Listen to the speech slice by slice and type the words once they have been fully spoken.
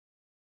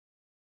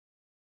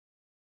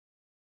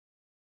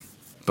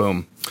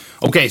Boom.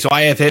 Okay, so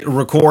I have hit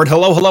record.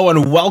 Hello,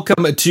 and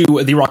welcome to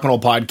the Rock and Roll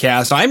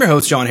Podcast. I'm your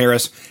host, John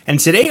Harris, and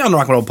today on the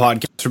Rock and Roll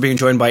Podcast, we're being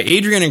joined by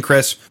Adrien and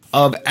Chris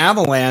of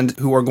AVALAND,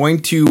 who are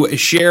going to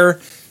share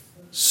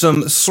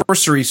some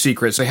sorcery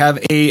secrets. They have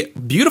a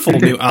beautiful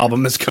new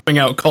album that's coming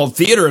out called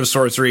Theater of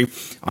Sorcery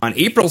on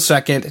April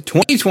 2nd,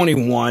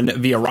 2021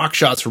 via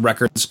Rockshots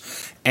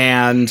Records.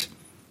 And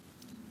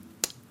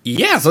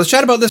yeah, so let's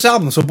chat about this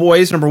album. So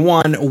boys, number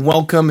one,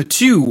 welcome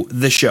to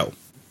the show.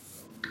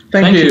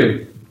 Thank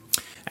you.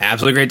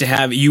 Absolutely great to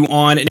have you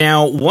on.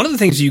 Now, one of the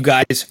things you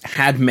guys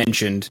had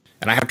mentioned,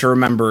 and I have to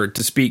remember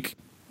to speak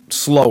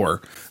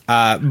slower,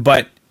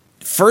 but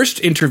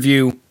first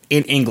interview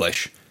in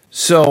English.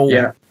 So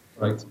yeah.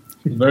 Right.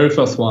 Very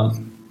first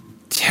one.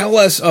 Tell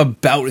us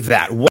about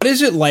that. What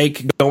is it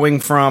like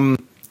going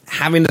from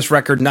having this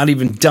record not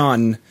even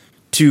done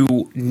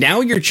to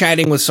now you're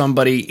chatting with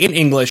somebody in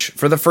English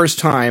for the first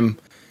time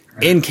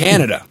in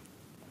Canada?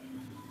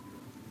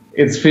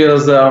 It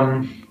feels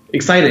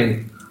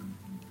exciting.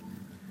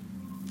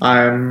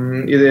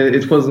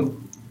 It was.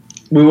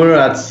 We were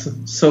at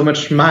so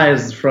much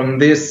miles from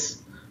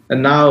this,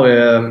 and now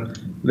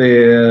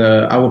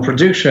our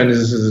production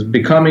is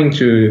becoming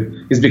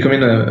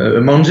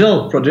a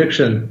mondial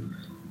production,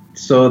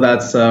 so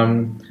that's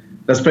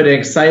pretty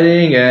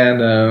exciting,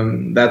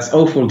 and that's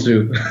awful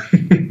too.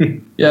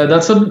 Yeah,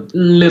 that's a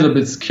little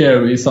bit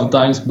scary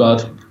sometimes,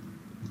 but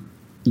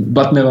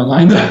never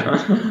mind.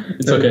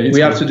 It's okay.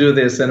 We have to do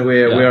this, and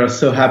we are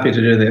so happy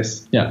to do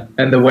this. Yeah,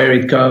 and the way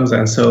it comes,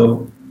 and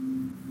so.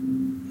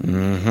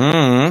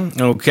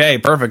 Okay,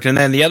 perfect. And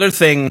then the other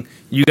thing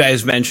you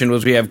guys mentioned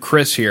was we have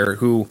Chris here,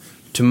 who,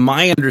 to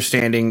my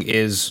understanding,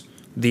 is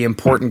the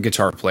important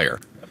guitar player.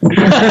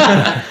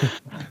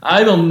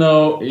 I don't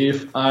know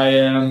if I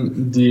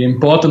am the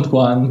important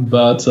one,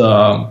 but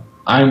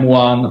I'm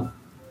one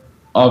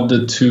of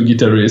the two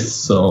guitarists.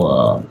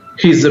 So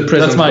he's the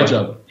present. That's my one.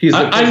 job.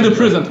 I'm the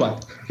present one.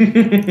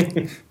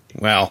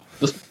 Well,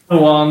 the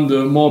special one,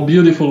 the more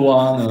beautiful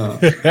one.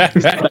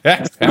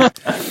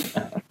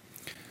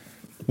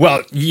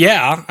 Well,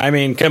 yeah. I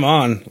mean, come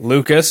on,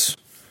 Lucas,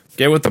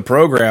 get with the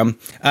program.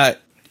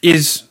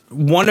 Is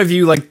one of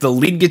you like the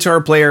lead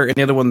guitar player and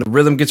the other one the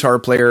rhythm guitar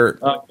player?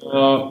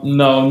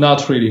 No,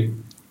 not really.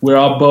 We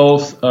are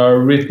both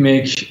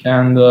rhythmic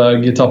and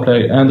guitar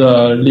player and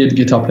lead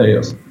guitar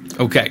players.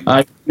 Okay.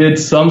 I did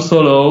some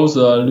solos.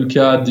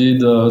 Luca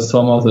did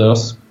some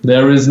others.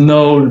 There is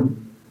no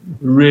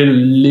real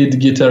lead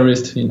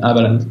guitarist in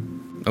AVALAND.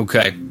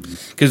 Okay.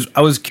 Because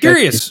I was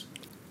curious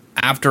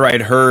after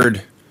I'd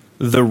heard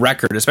the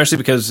record, especially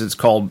because it's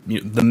called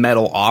the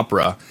Metal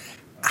Opera,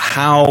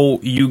 how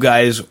you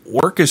guys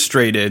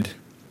orchestrated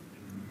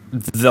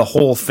the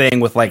whole thing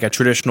with like a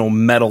traditional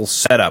metal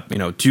setup,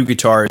 two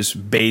guitars,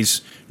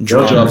 bass,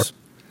 drums.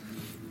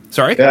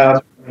 Sorry? Yeah,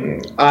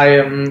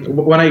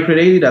 when I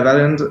created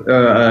AVALAND,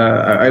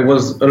 I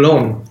was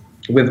alone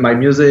with my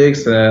music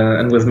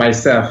and with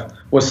myself.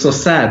 Was so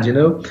sad,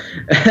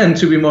 and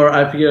to be more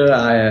happier,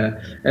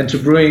 and to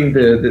bring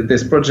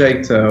this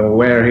project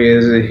where he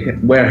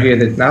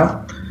is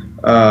now.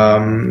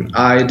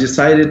 I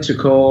decided to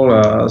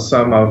call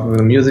some of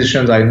the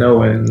musicians I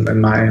know in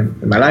my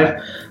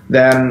life.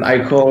 Then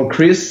I called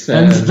Chris,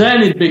 and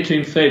then it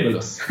became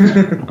fabulous.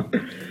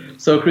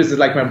 So Chris is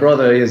like my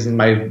brother. He's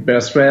my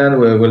best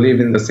friend. We live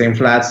in the same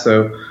flat,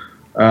 so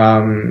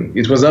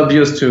it was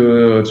obvious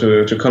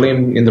to call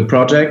him in the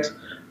project.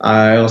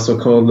 I also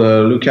called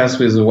Lucas,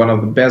 who is one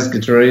of the best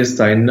guitarists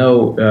I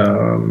know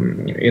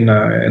in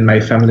my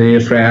family,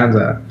 friends,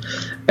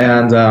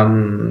 and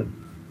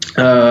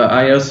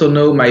I also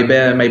know my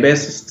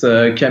bassist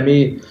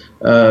Camille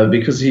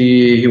because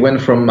he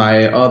went from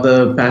my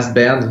other past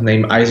band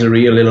named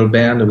Isery, a little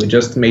band. We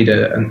just made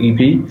an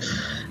EP.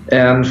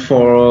 And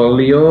for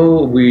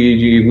Leo,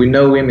 we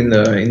know him in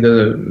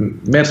the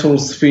metal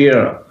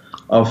sphere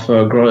of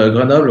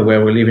Grenoble,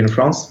 where we live in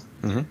France.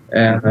 Mm-hmm.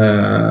 And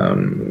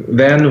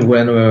then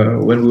when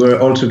we were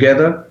all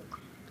together,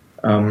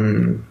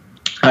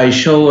 I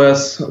show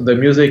us the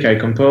music I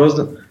composed,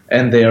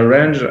 and they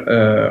arrange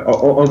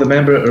all the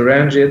members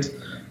arrange it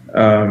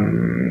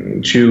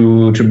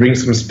to bring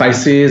some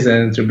spices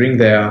and to bring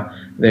their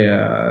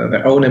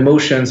own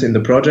emotions in the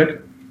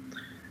project.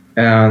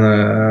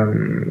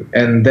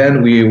 And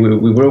then we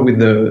were with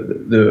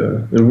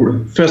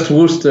the first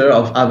roster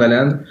of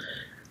AVALAND.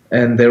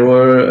 And there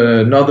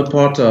were another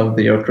part of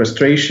the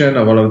orchestration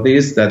of all of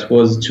this that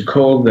was to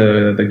call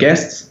the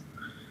guests.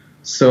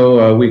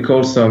 So we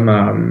called some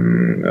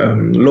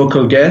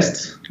local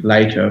guests,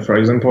 like for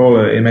example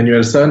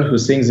Emmanuel Son, who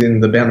sings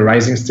in the band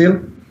Rising Steel.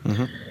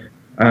 Mm-hmm.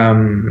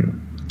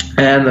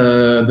 And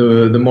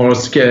the more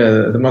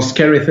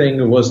scary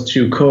thing was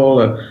to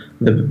call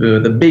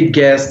the big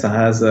guest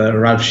as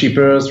Ralph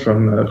Shippers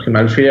from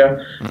Primal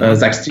Fear, mm-hmm.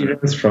 Zach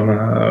Stevens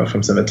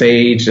from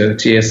Sabotage,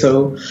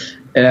 TSO.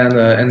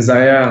 And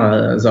Zaya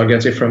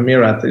Zorgati from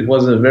Mirat. It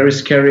was very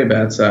scary,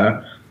 but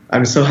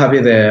I'm so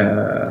happy they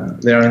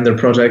are in the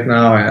project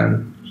now,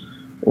 and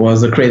it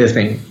was a crazy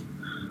thing.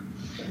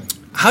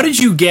 How did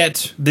you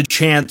get the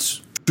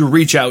chance to to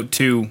reach out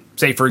to,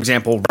 say, for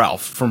example,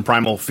 Ralph from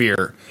Primal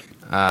Fear,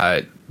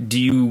 do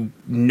you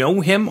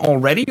know him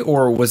already,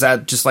 or was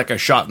that just like a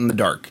shot in the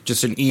dark,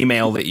 just an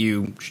email that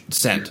you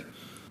sent?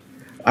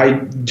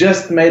 I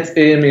just met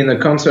him in a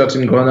concert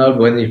in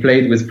Grenoble when he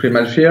played with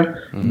Primal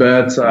Fear,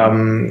 but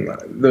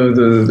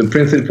the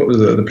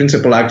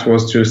principal act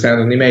was to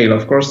send an email,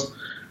 of course,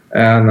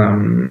 and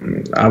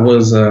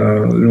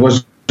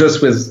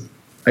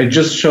I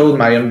just showed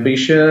my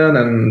ambition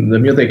and the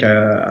music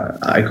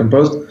I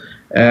composed,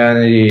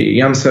 and he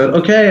answered,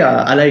 "Okay,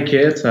 I like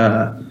it.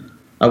 I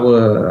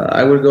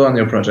will go on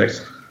your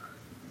project."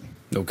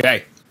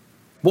 Okay,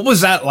 what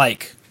was that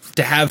like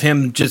to have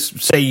him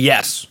just say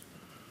yes?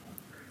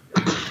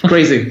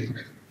 Crazy.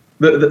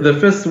 The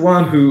first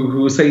one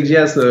who said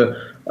yes into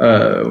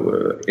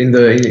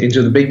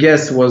the big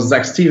yes was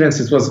Zach Stevens.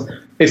 It was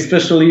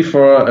especially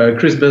for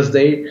Chris'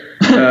 birthday.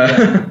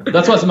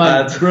 That was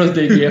my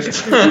birthday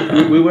gift.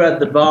 We were at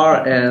the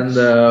bar, and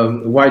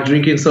while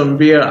drinking some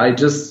beer, I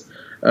just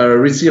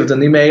received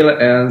an email,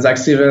 and Zach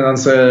Stevens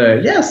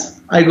answered,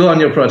 "Yes, I go on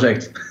your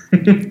project."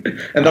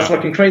 And that's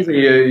fucking crazy.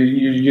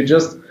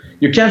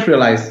 You can't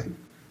realize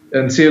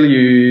until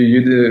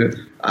you do.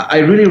 I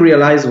really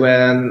realized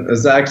when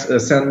Zach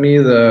sent me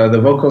the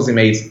vocals he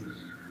made.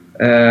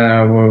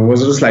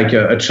 Was just like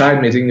a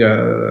child meeting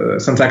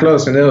Santa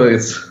Claus. You know,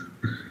 it's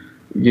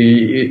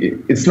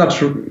not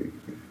true.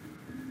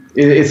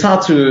 It's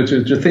hard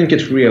to think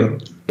it's real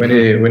when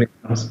it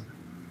comes.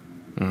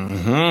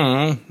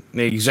 Mm-hmm.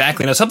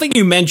 Exactly. Now, something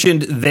you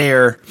mentioned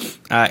there,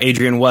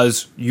 Adrien,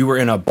 was you were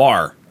in a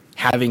bar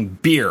having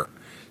beer.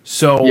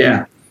 So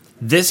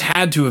this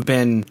had to have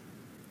been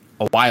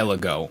a while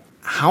ago.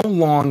 How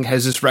long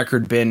has this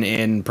record been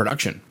in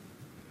production?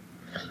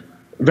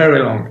 Very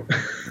long.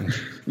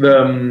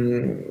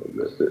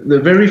 The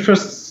very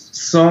first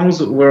songs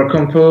were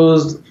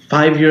composed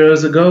 5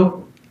 years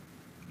ago,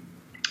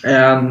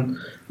 and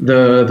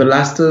the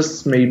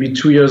lastest maybe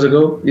 2 years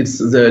ago. It's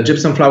the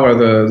Gypsum Flower,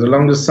 the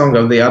longest song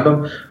of the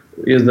album,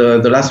 is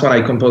the last one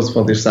I composed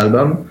for this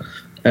album.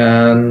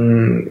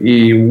 And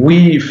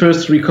we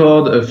first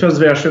record a first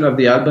version of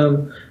the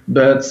album,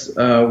 but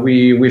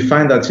we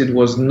find that it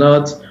was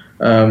not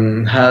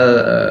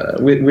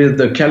with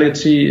the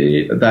quality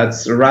that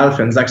Ralph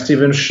and Zach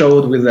Stevens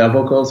showed with their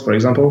vocals, for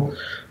example.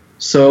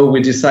 So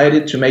we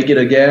decided to make it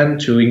again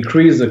to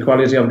increase the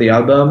quality of the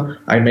album.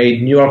 I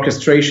made new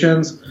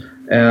orchestrations,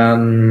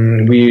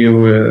 and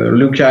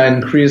Luca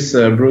and Chris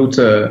brought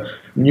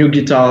new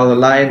guitar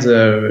lines, a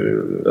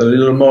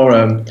little more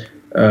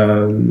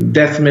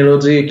death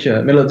melodic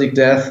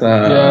death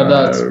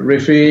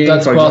riffing.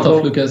 That's part example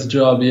of Luca's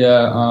job,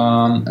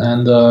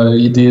 and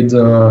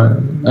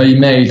he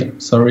made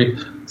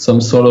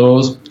some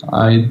solos.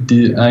 I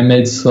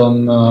made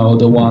some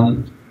other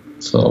one.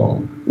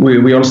 So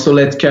we also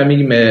let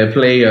Camille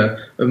play a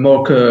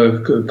more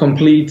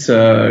complete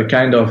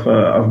kind of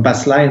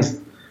bass lines.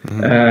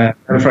 Mm-hmm.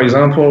 And for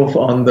example,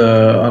 on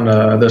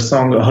the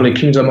song "Holy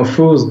Kingdom of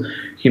Fools,"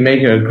 he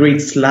made a great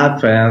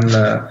slap, and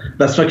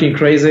that's fucking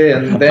crazy.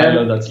 And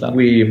then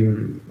we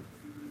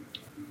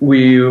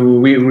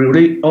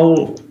really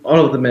all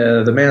of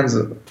the bands,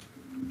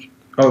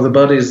 all of the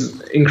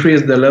bodies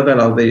increased the level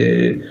of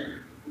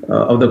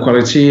the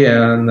quality,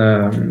 and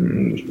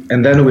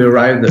then we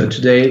arrived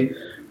today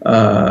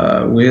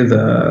with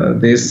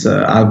this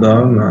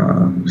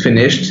album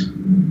finished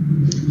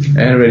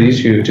and ready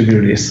to be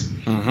released.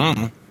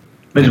 Mm-hmm.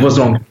 But it was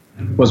long.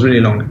 It was really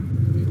long.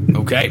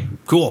 Okay,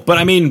 cool. But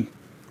I mean,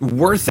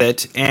 worth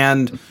it.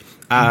 And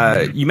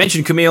you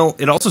mentioned Camille.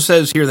 It also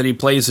says here that he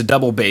plays a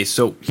double bass.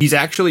 So he's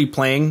actually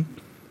playing.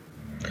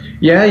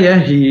 Yeah.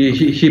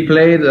 He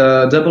played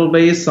double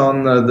bass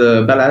on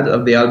the ballad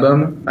of the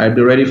album, "I'll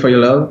Be Ready for Your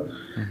Love,"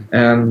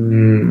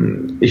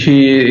 and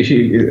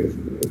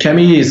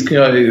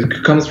Camille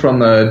comes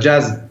from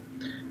jazz,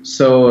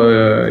 so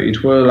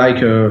it will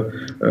like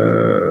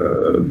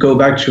go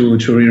back to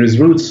his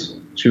roots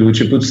to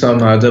put some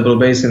double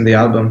bass in the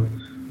album.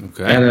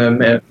 Okay. And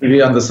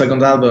maybe on the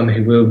second album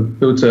he will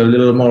put a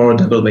little more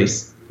double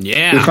bass.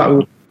 Yeah. Which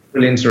was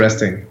really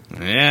interesting.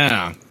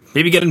 Yeah.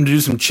 Maybe get him to do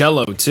some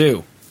cello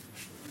too.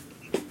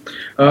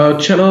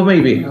 Cello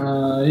maybe.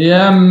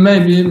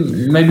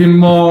 Maybe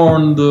more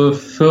on the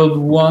third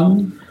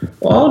one.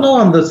 Oh no,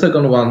 on the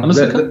second one. On the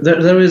second?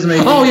 There is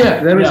maybe. Oh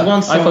yeah, there is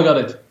one song. I forgot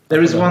it.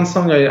 There is one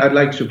song I'd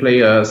like to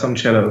play some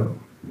cello,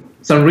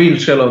 some real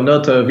cello,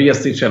 not a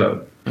VST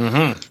cello.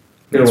 Mm-hmm.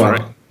 That's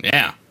right.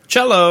 Yeah,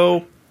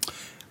 cello.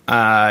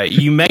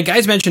 You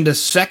guys mentioned a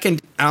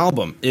second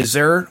album. Is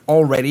there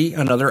already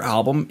another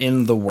album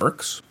in the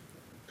works?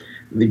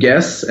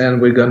 Yes,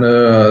 and we're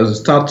gonna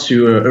start to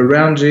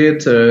arrange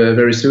it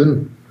very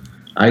soon.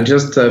 I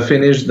just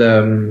finished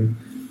the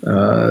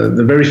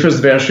very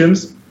first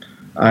versions.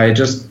 I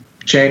just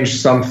changed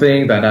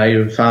something that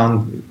I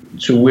found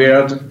too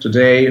weird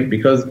today,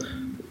 because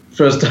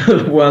first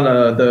one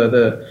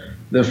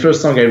the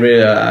first song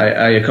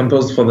I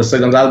composed for the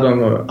second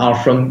album are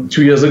from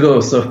 2 years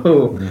ago, so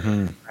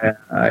mm-hmm.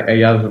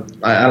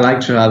 I like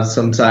to have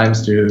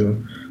sometimes to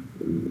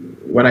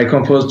when I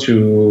composed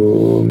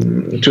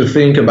to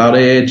think about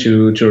it,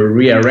 to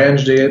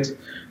rearrange it,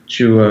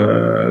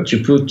 to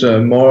put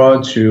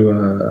more,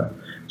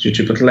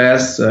 to put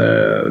less,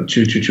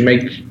 to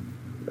make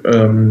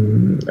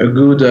a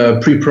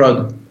good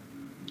pre-prod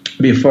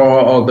before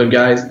all the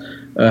guys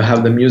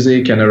have the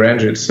music and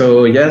arrange it.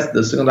 So yes,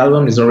 the second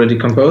album is already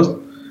composed.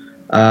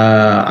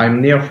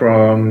 I'm near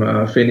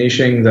from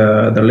finishing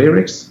the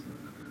lyrics,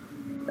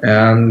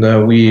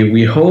 and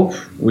we hope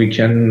we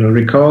can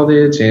record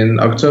it in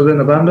October,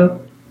 November.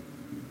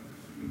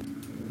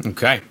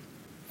 Okay.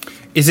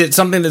 Is it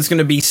something that's going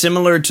to be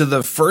similar to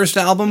the first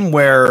album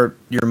where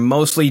you're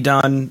mostly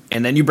done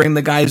and then you bring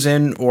the guys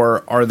in,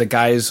 or are the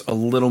guys a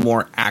little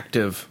more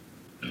active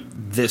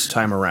this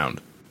time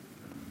around?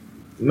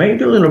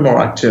 Maybe a little more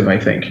active, I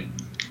think.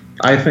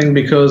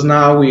 Because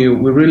now we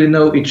really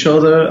know each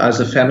other as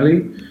a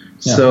family,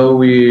 so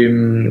we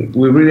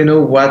really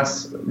know what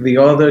the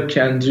other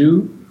can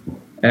do,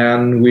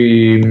 and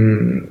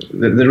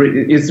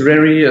it's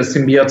very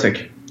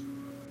symbiotic.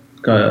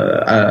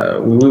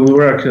 We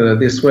work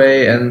this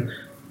way, and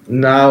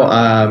now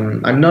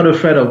I'm not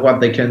afraid of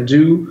what they can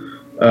do,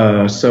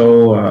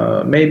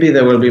 so maybe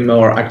they will be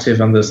more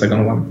active on the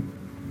second one.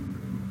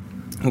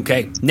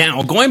 Okay,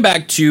 now going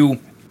back to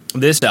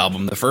this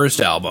album, the first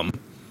album,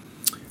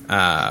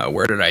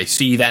 where did I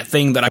see that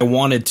thing that I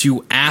wanted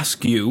to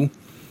ask you?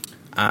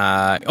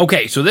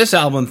 Okay, so this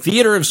album,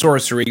 Theater of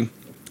Sorcery,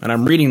 and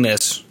I'm reading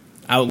this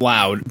out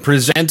loud,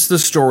 presents the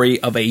story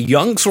of a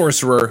young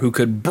sorcerer who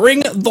could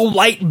bring the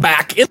light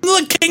back in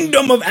the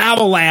kingdom of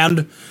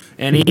AVALAND,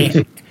 and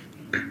he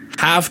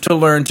have to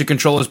learn to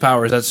control his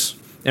powers. That's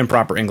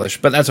improper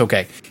English, but that's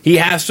okay. He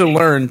has to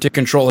learn to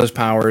control his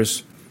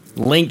powers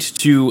linked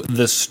to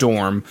the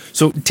storm.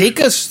 So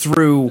take us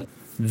through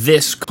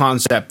this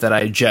concept that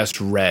I just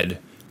read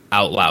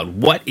out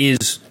loud. What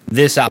is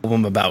this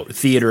album about,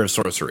 Theater of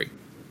Sorcery?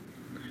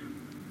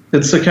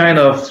 It's a kind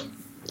of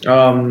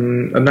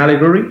an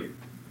allegory.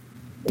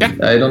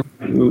 Yeah.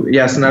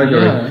 Yes, an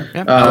allegory.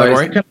 Yeah.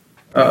 Allegory.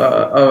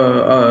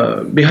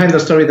 Behind the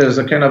story, there's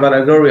a kind of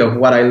allegory of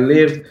what I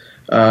lived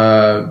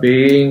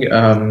being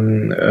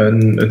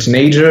a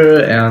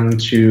teenager, and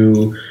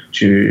to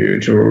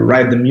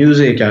write the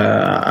music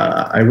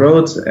I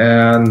wrote,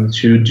 and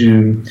to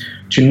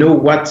know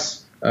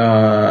what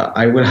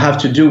I will have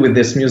to do with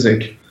this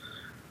music.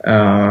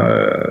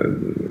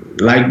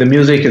 Like the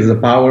music is the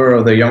power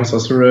of the young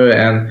sorcerer,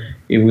 and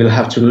he will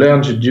have to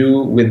learn to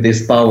do with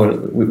this power,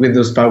 with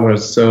those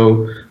powers.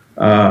 So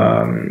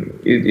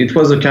it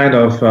was a kind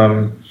of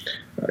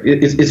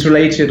it's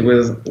related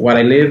with what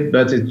I live,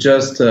 but it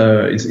just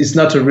it's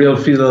not a real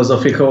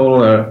philosophical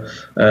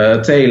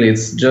tale.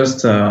 It's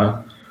just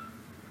the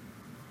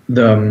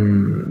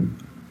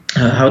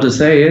how to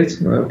say it?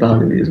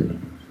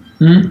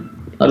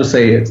 How to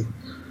say it?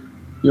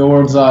 Your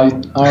words are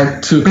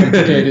too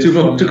complicated.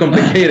 too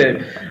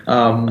complicated.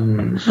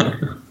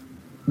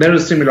 There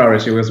is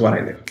similarity with what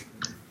I live.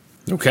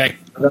 Okay.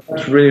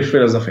 That's really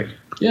philosophic.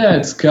 Yeah,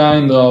 it's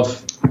kind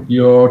of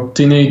your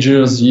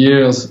teenager's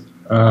years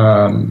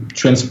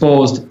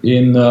transposed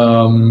in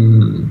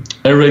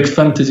heroic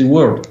fantasy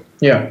world.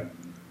 Yeah.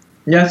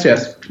 Yes.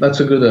 That's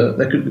a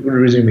good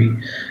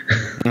resume.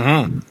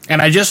 Mm-hmm.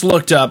 And I just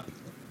looked up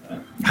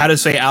how to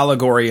say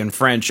allegory in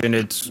French, and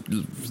it's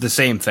the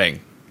same thing.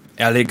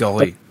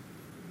 Allegory.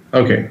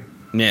 Okay.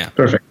 Yeah.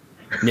 Perfect.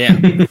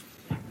 Yeah.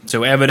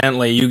 So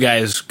evidently you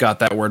guys got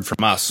that word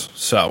from us,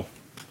 so.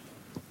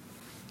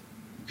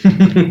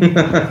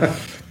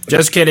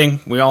 Just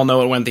kidding. We all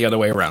know it went the other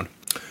way around.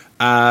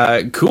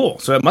 Cool.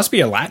 So it must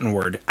be a Latin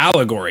word,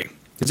 allegory.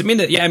 Does it mean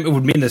that? Yeah, it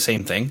would mean the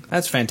same thing.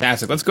 That's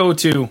fantastic. Let's go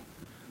to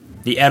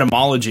the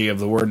etymology of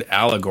the word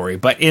allegory.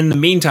 But in the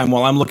meantime,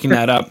 while I'm looking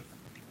that up,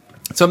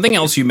 something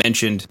else you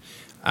mentioned,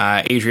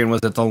 Adrien,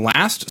 was that the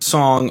last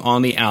song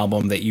on the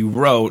album that you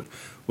wrote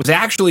was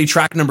actually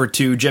track number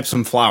 2,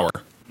 Gypsum Flower.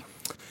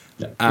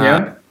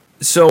 Yeah.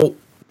 So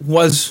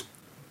was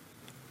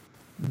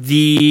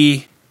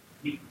the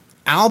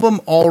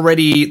album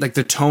already, like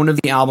the tone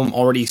of the album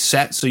already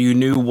set, so you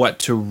knew what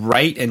to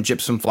write, and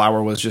Gypsum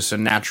Flower was just a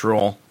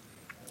natural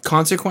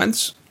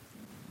consequence?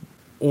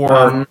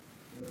 Or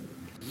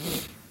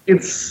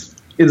it's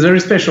very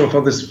special for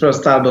this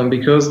first album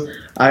because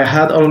I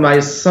had all my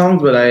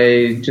songs, but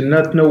I did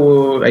not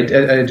know I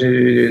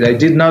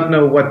did not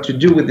know what to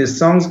do with these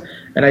songs,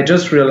 and I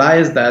just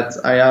realized that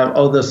I have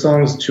other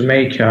songs to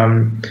make a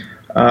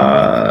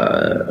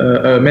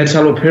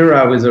metal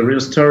opera with a real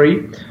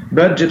story,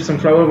 but Gypsum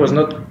Flower was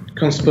not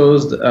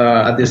composed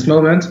at this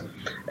moment,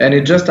 and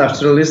it just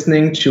after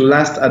listening to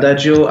last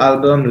Adagio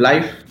album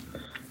Life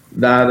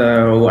that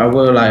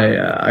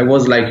I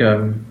was like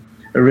a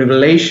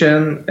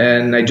revelation,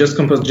 and I just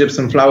composed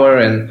Gypsum Flower,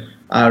 and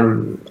I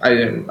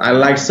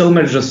like so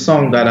much the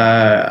song that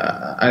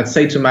I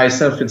say to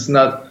myself it's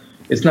not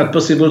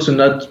possible to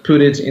not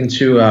put it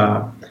into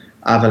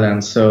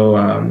AVALAND.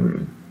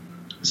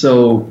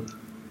 So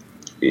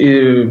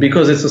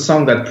because it's a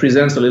song that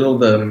presents a little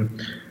the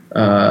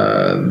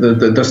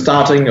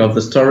starting of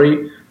the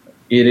story,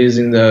 it is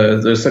in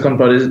the second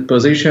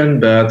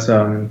position, but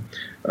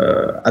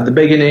at the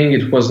beginning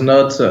it was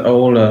not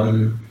all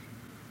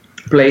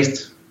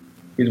placed.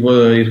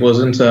 It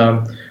wasn't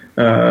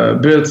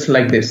built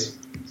like this.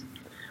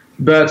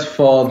 But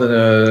for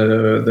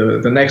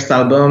the next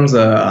albums,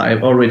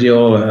 I've already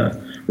all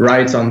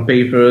write on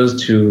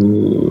papers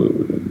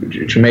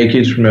to make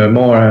it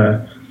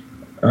more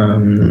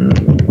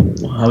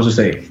how to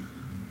say.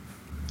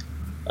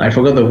 I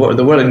forgot the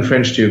word in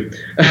French too.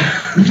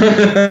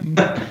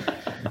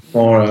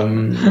 Or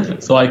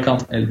so I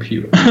can't help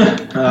you.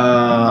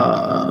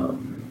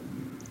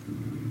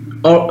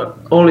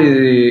 All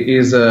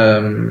is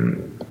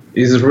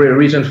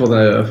written for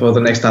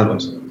the next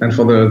albums and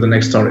for the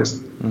next stories.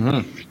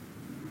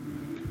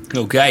 Mm-hmm.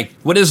 Okay,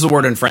 what is the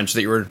word in French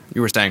that you were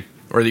saying,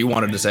 or that you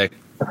wanted to say?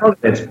 I forgot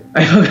it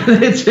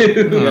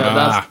too.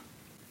 Yeah,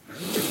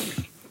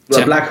 that's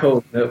a black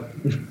hole. No.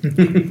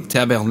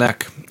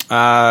 Tabernacle,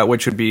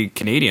 which would be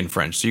Canadian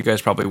French, so you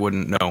guys probably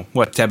wouldn't know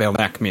what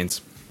tabernacle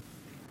means.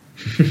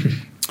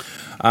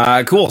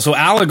 Cool. So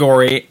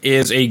allegory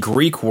is a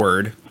Greek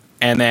word,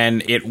 and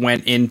then it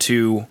went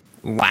into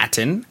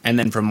Latin, and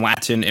then from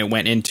Latin it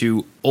went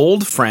into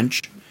Old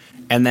French,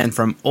 and then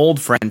from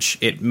Old French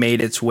it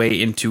made its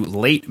way into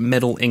late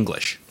Middle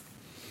English.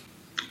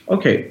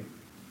 Okay.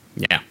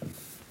 Yeah.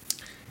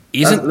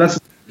 That's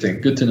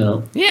interesting. Good to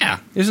know. Yeah.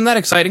 Isn't that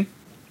exciting?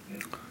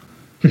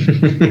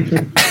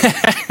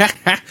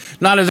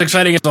 Not as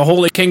exciting as the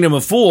Holy Kingdom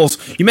of Fools.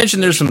 You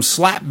mentioned there's some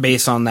slap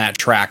bass on that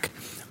track.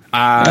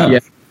 Yeah.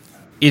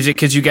 Is it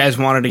because you guys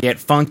wanted to get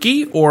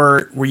funky,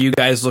 or were you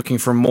guys looking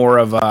for more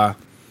of a,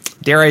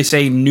 dare I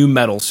say, new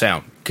metal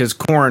sound? Because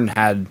Korn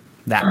had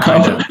that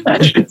kind of.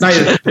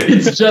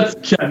 It's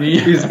just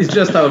Camille. He's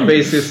just our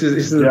bassist.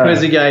 He's a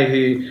crazy guy.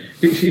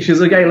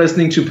 He's a guy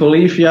listening to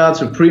Polyphia,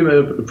 to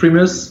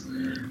Primus.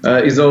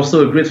 He's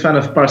also a great fan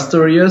of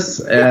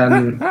Pastorius,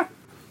 and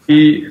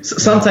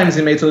sometimes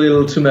he made a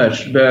little too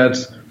much. But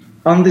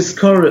on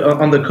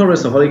the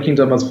chorus of Holy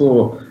Kingdom of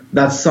Fools,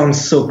 that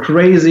sounds so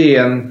crazy,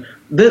 and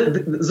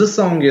the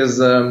song is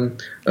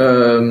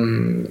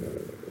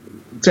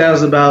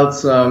tells about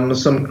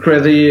some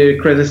crazy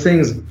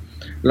things,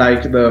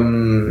 like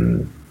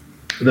the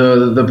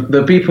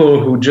people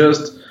who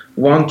just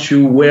want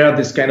to wear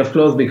this kind of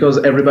clothes because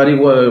everybody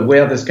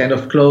wear this kind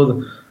of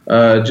clothes,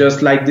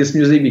 just like this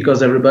music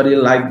because everybody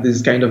like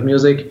this kind of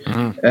music.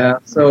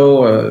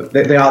 So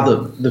they are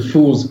the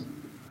fools.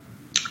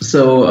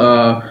 So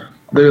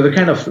the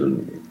kind of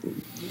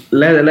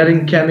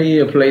letting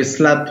Camille play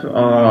slap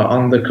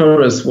on the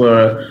chorus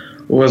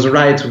was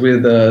right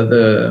with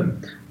the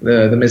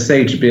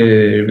message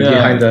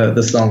behind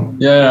the song.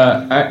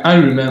 Yeah, I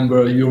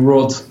remember you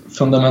wrote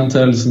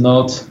fundamentals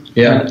note.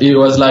 Yeah, and it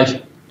was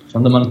like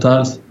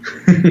fundamentals.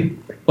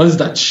 What is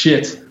that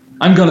shit?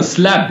 I'm gonna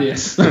slap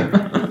this.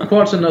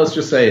 Quarter notes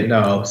just say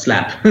no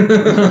slap.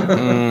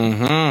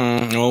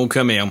 Mm-hmm. Oh,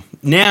 come here.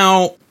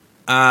 Now,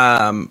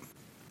 I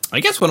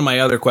guess one of my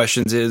other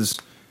questions is,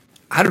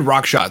 how did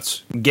Rock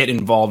Shots get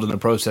involved in the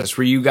process?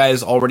 Were you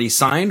guys already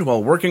signed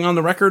while working on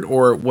the record,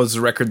 or was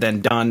the record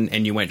then done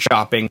and you went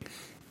shopping,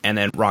 and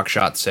then Rock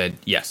Shots said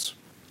yes?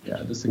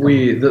 Yeah, the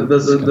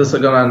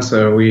second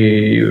answer.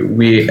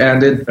 We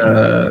ended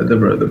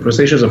the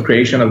processes of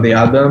creation of the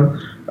album,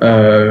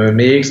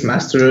 mixed,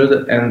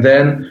 mastered, and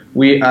then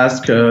we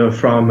asked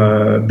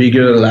from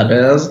bigger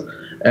labels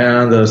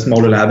and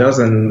smaller labels,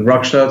 and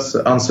Rock Shots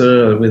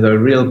answered with a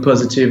real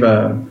positive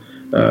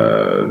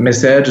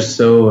message.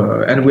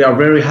 So and we are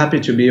very happy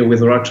to be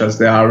with Rock Shots.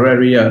 They are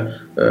very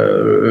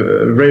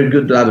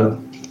good label.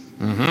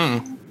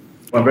 Mm-hmm.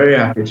 We're very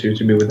happy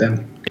to be with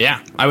them.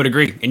 Yeah, I would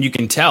agree, and you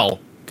can tell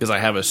because I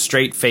have a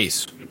straight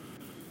face.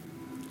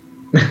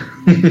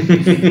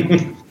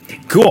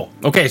 Cool.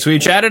 Okay, so we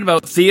chatted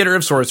about Theater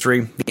of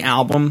Sorcery, the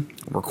album,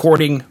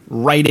 recording,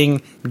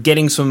 writing,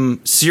 getting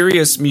some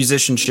serious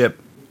musicianship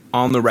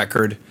on the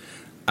record.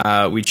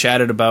 We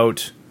chatted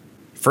about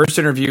first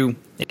interview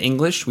in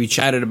English. We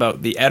chatted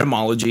about the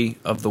etymology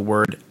of the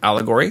word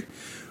allegory.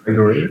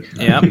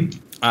 Yeah.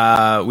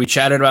 We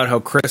chatted about how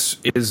Chris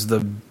is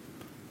the,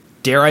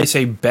 dare I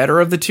say, better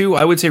of the two.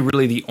 I would say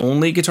really the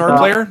only guitar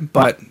player,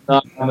 but...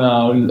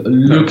 No,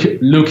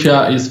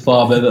 Luca is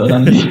far better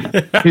than me.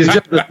 He's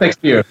just the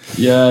sexier.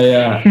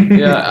 Yeah,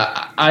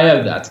 I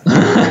have that.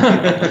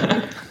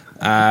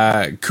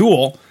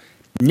 Cool.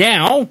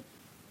 Now,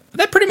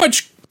 that pretty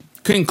much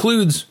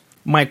concludes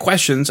my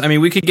questions. I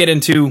mean, we could get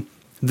into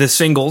the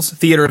singles,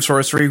 Theater of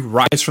Sorcery,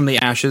 Rise from the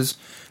Ashes.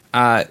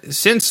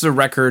 Since the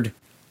record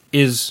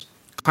is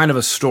kind of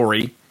a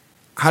story,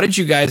 how did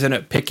you guys end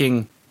up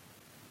picking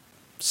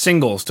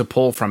singles to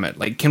pull from it?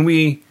 Like, can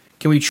we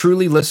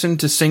truly listen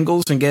to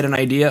singles and get an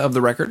idea of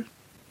the record?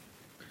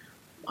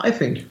 I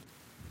think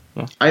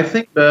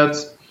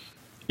that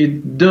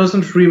it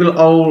doesn't reveal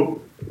all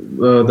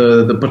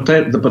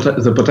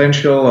the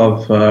potential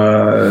of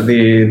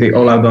the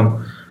whole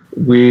album.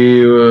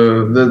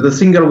 The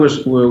single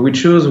we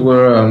chose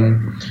were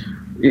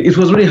it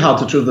was really hard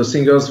to choose the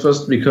singles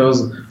first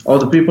because all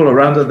the people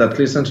around it that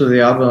listened to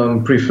the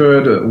album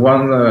preferred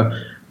one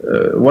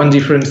one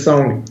different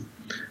song.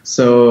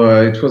 So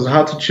it was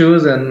hard to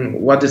choose, and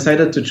what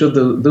decided to choose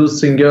those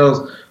singles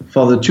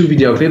for the 2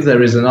 video clips.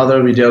 There is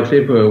another video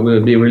clip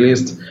will be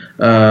released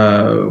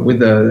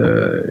with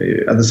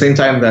at the same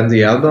time than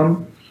the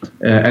album,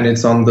 and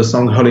it's on the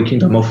song Holy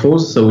Kingdom of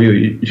Foes. So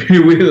you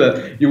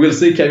will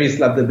see Camille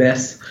slap the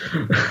bass.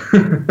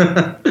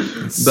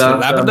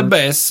 Slap at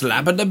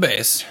the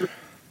bass.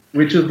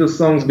 We chose the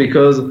songs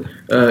because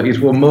it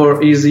was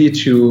more easy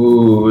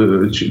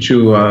to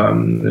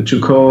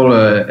call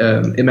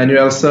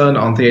Emmanuelson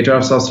on Theater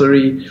of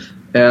Sorcery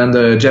and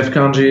Jeff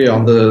Kanji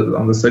on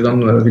the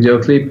second video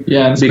clip.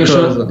 Yeah,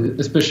 and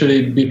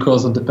especially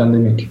because of the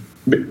pandemic.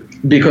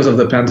 Because of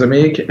the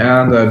pandemic,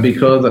 and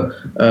because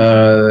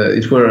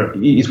it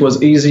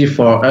was easy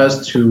for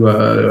us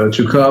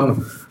to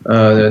come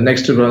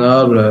next to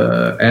Grenoble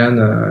and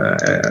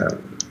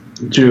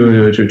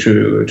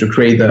to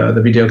create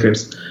the video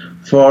clips.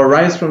 For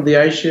Rise from the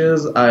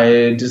Ashes,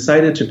 I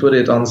decided to put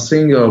it on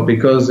single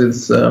because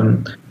it's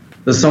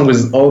the song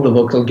with all the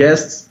vocal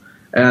guests,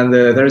 and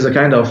there is a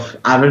kind of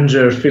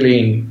Avenger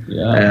feeling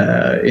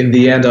in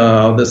the end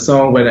of the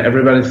song when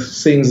everybody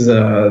sings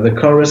the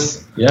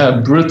chorus.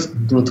 Yeah,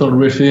 brutal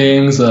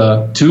riffings,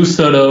 2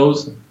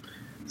 solos.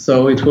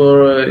 So it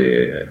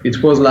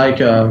was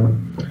like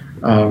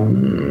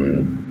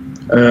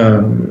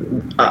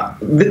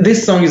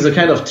this song is a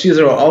kind of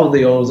teaser of all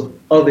the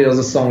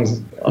other songs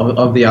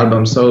of the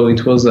album. So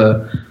it was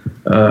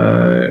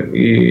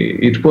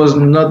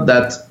not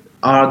that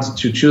hard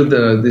to choose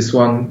this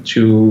one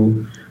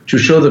to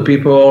show the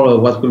people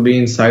what will be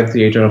inside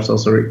Theater of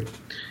Sorcery.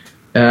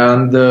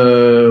 And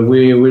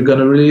we're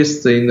gonna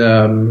release in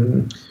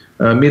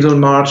middle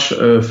March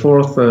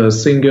 4th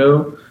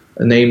single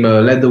named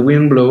Let the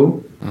Wind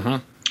Blow.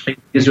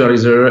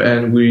 Visualizer,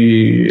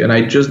 and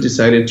I just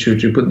decided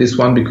to put this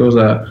one because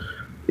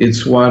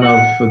it's one of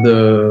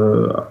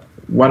the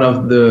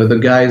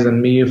guys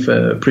and me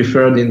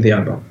preferred in the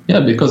album.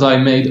 Yeah, because I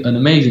made an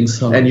amazing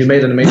song. And you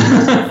made an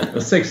amazing song.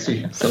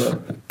 Sexy.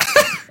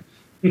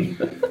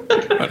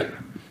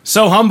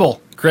 So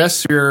humble,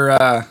 Chris. You're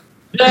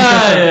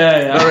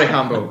yeah. Very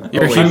humble.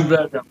 You're I'm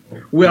very humble.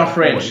 We are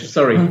French.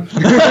 Sorry.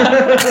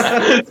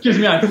 Excuse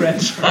me, I'm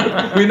French.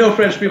 We know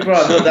French people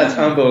are not that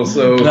humble,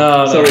 so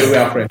sorry, we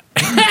are French.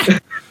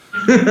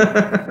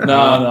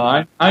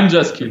 No, I'm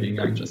just kidding.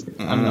 I'm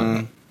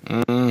not.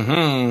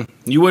 Mm-hmm.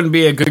 You wouldn't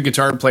be a good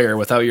guitar player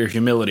without your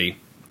humility.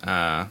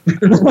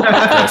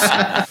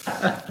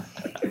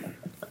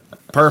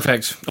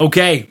 Perfect.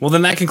 Okay. Well,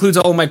 then that concludes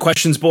all of my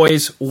questions,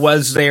 boys.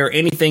 Was there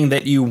anything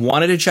that you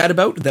wanted to chat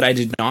about that I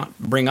did not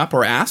bring up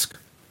or ask?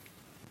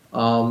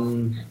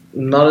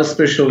 Not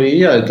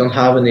especially. I don't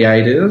have any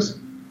ideas.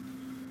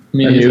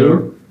 Me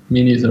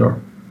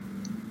neither.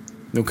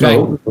 Okay.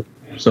 No.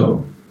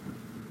 So.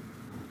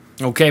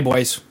 Okay,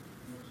 boys.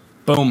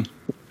 Boom.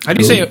 How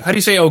do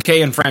you say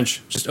okay in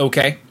French? Just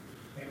okay?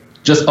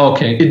 Just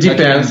okay. It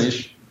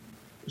depends.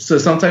 So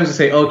sometimes we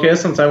say okay,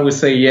 sometimes we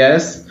say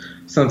yes,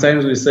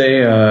 sometimes we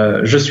say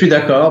je suis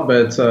d'accord,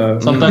 but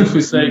sometimes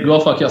we say go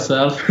fuck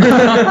yourself.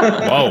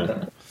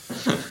 Whoa.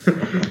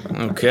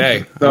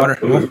 Okay.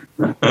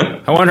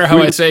 I wonder how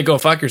I say go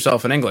fuck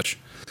yourself in English.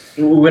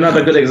 We're not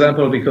a good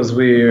example because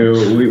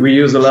we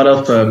use a lot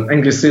of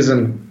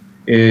Anglicism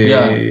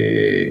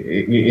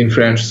in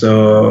French,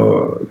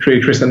 so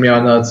Chris and me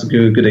are not a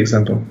good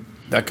example.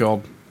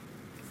 D'accord.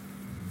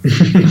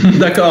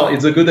 D'accord,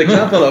 it's a good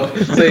example of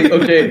saying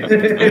okay.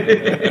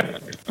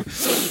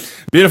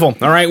 Beautiful.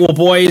 All right, well,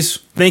 boys,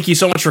 thank you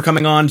so much for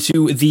coming on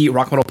to the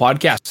Rock Metal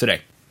Podcast today.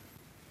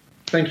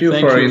 Thank you for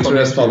your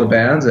interest for the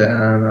band,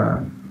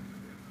 and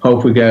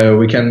hope we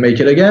can make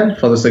it again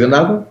for the second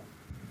album.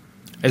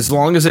 As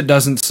long as it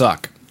doesn't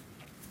suck.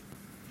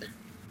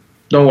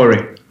 Don't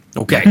worry.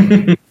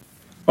 Okay.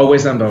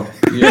 Always humble.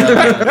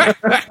 Yeah.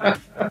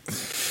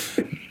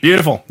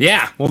 Beautiful.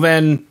 Yeah. Well,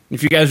 then,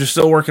 if you guys are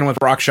still working with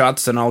Rock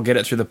Shots, then I'll get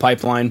it through the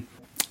pipeline.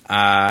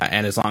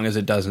 And as long as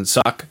it doesn't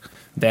suck,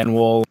 then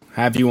we'll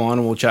have you on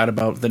and we'll chat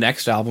about the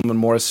next album and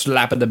more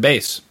slap at the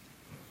bass.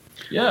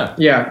 Yeah.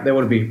 Yeah, that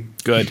would be.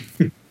 Good.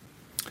 All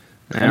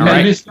and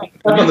right. slap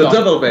on the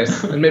double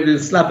bass. And maybe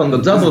slap on the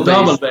double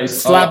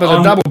bass. Slap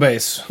on the double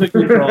bass.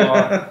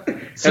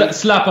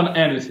 Slap on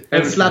anything.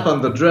 And slap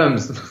on the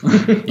drums.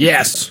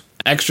 Yes.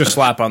 Extra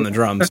slap on the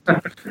drums.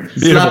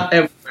 Slap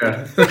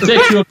everywhere.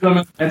 Take your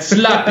drum and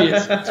slap it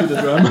to the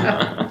drum.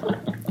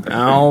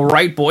 All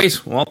right,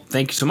 boys. Well,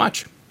 thank you so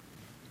much.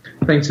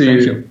 Thank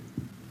you.